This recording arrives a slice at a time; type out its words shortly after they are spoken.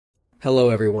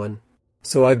Hello everyone.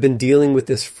 So I've been dealing with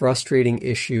this frustrating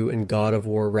issue in God of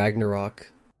War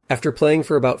Ragnarok. After playing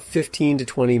for about 15 to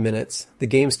 20 minutes, the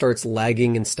game starts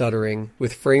lagging and stuttering,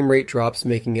 with frame rate drops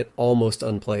making it almost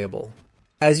unplayable.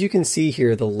 As you can see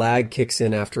here, the lag kicks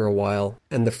in after a while,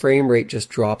 and the frame rate just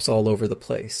drops all over the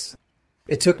place.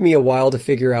 It took me a while to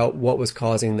figure out what was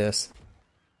causing this.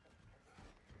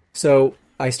 So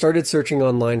I started searching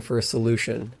online for a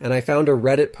solution, and I found a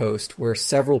Reddit post where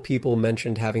several people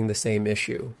mentioned having the same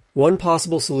issue. One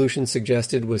possible solution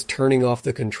suggested was turning off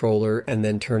the controller and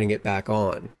then turning it back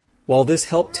on. While this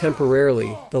helped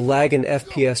temporarily, the lag and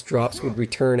FPS drops would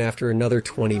return after another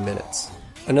 20 minutes.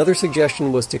 Another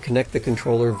suggestion was to connect the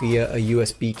controller via a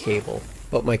USB cable,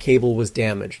 but my cable was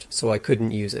damaged, so I couldn't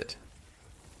use it.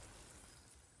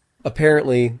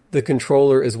 Apparently, the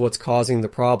controller is what's causing the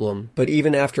problem, but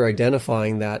even after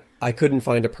identifying that, I couldn't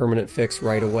find a permanent fix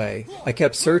right away. I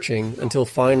kept searching until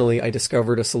finally I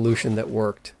discovered a solution that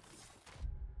worked.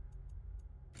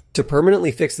 To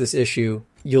permanently fix this issue,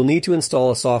 you'll need to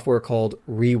install a software called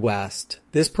Rewast.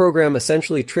 This program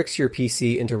essentially tricks your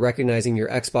PC into recognizing your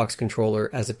Xbox controller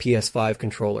as a PS5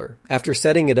 controller. After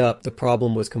setting it up, the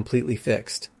problem was completely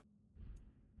fixed.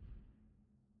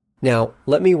 Now,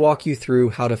 let me walk you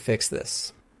through how to fix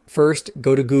this. First,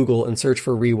 go to Google and search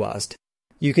for Rewast.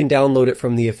 You can download it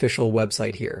from the official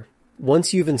website here.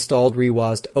 Once you've installed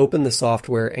Rewast, open the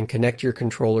software and connect your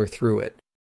controller through it.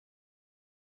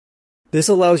 This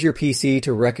allows your PC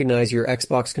to recognize your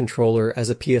Xbox controller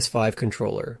as a PS5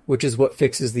 controller, which is what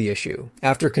fixes the issue.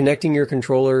 After connecting your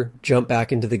controller, jump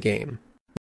back into the game.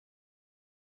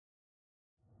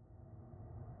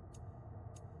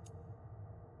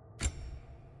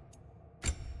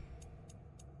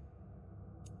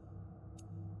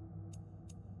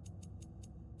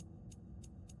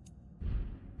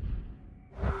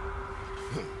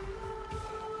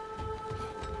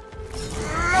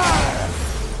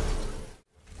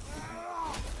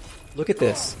 Look at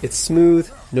this. It's smooth,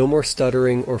 no more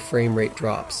stuttering or frame rate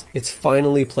drops. It's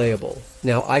finally playable.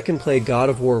 Now I can play God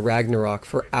of War Ragnarok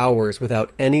for hours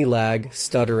without any lag,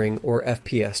 stuttering, or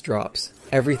FPS drops.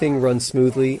 Everything runs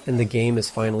smoothly and the game is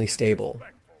finally stable.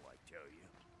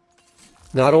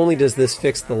 Not only does this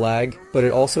fix the lag, but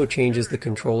it also changes the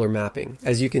controller mapping.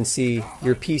 As you can see,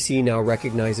 your PC now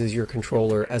recognizes your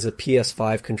controller as a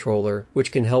PS5 controller,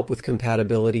 which can help with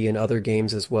compatibility in other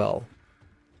games as well.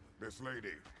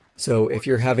 So if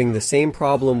you're having the same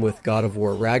problem with God of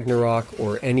War Ragnarok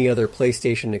or any other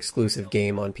PlayStation exclusive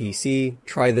game on PC,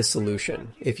 try this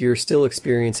solution. If you're still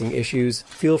experiencing issues,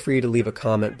 feel free to leave a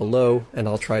comment below and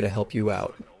I'll try to help you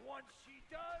out.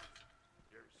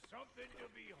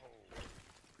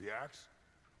 The axe?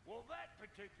 Well, that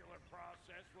particular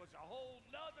process was a whole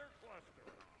nother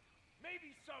cluster.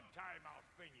 Maybe sometime I'll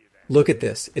bring you that. Look at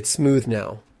this, it's smooth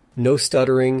now. No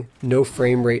stuttering, no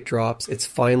frame rate drops, it's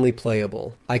finally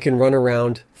playable. I can run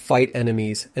around, fight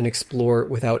enemies, and explore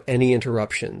without any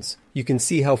interruptions. You can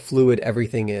see how fluid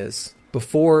everything is.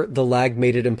 Before, the lag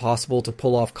made it impossible to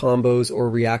pull off combos or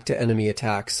react to enemy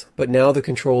attacks, but now the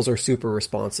controls are super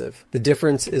responsive. The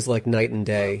difference is like night and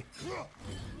day.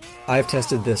 I've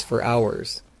tested this for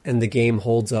hours, and the game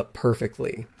holds up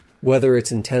perfectly. Whether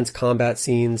it's intense combat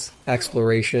scenes,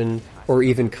 exploration, or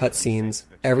even cutscenes,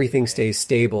 everything stays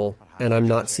stable, and I'm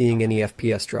not seeing any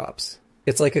FPS drops.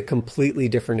 It's like a completely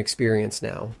different experience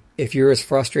now. If you're as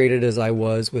frustrated as I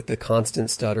was with the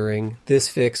constant stuttering, this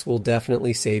fix will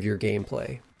definitely save your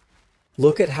gameplay.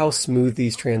 Look at how smooth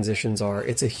these transitions are.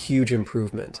 It's a huge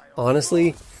improvement.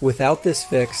 Honestly, without this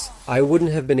fix, I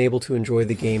wouldn't have been able to enjoy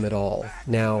the game at all.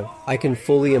 Now, I can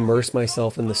fully immerse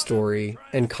myself in the story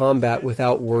and combat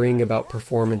without worrying about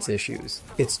performance issues.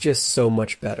 It's just so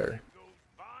much better.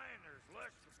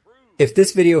 If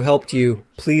this video helped you,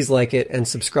 please like it and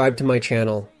subscribe to my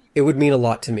channel. It would mean a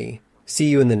lot to me. See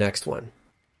you in the next one.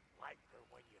 Like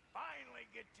when you finally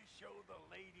get to show the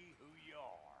lady who you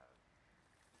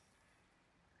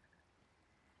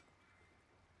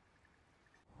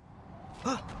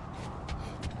are.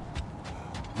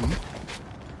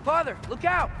 Father, look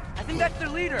out! I think that's their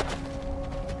leader.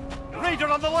 Ranger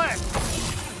on the left!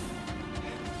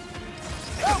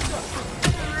 Get off!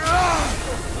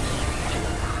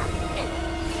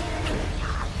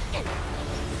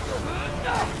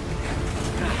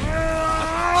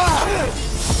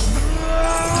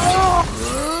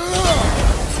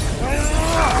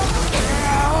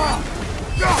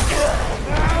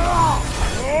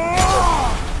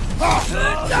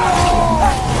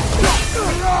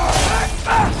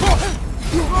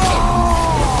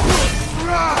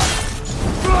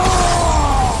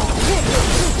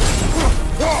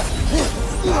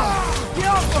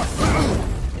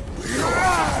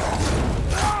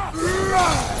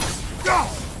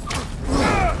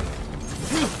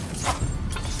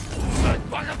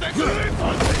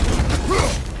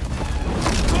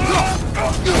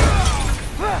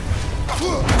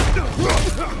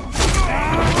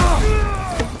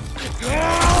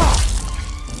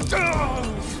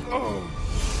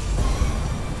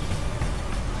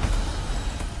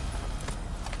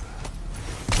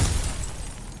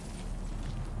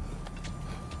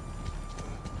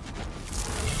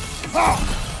 More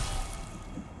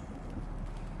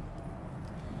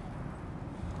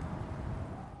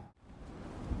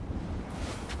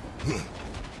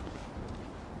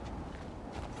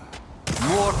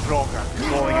Frogger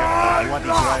falling out of the bloody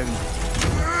ground.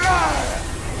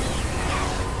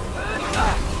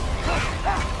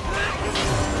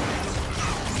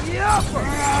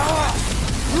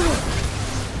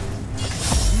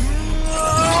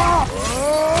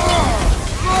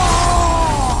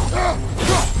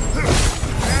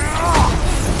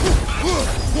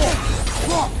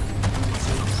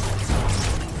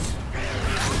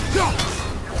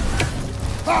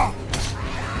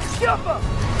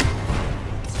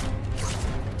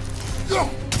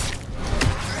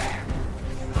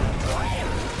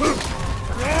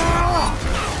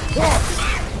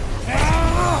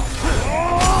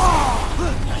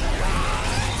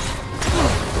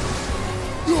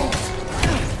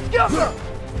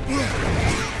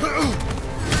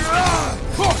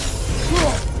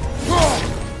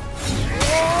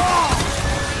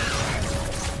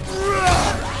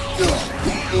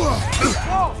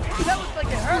 That looks like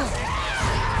it hurt.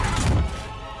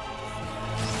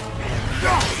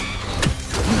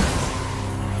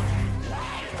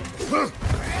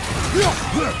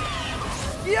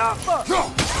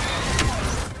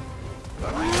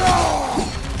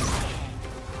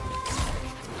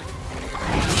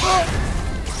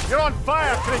 You're on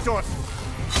fire, Kratos!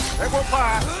 It won't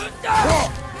pass!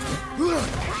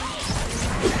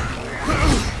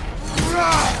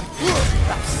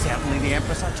 That's certainly the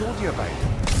Empress I told you about.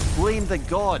 Blamed the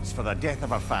gods for the death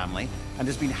of her family, and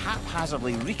has been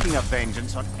haphazardly wreaking her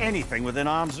vengeance on anything within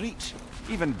arm's reach.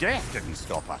 Even death didn't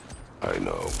stop her. I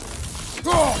know.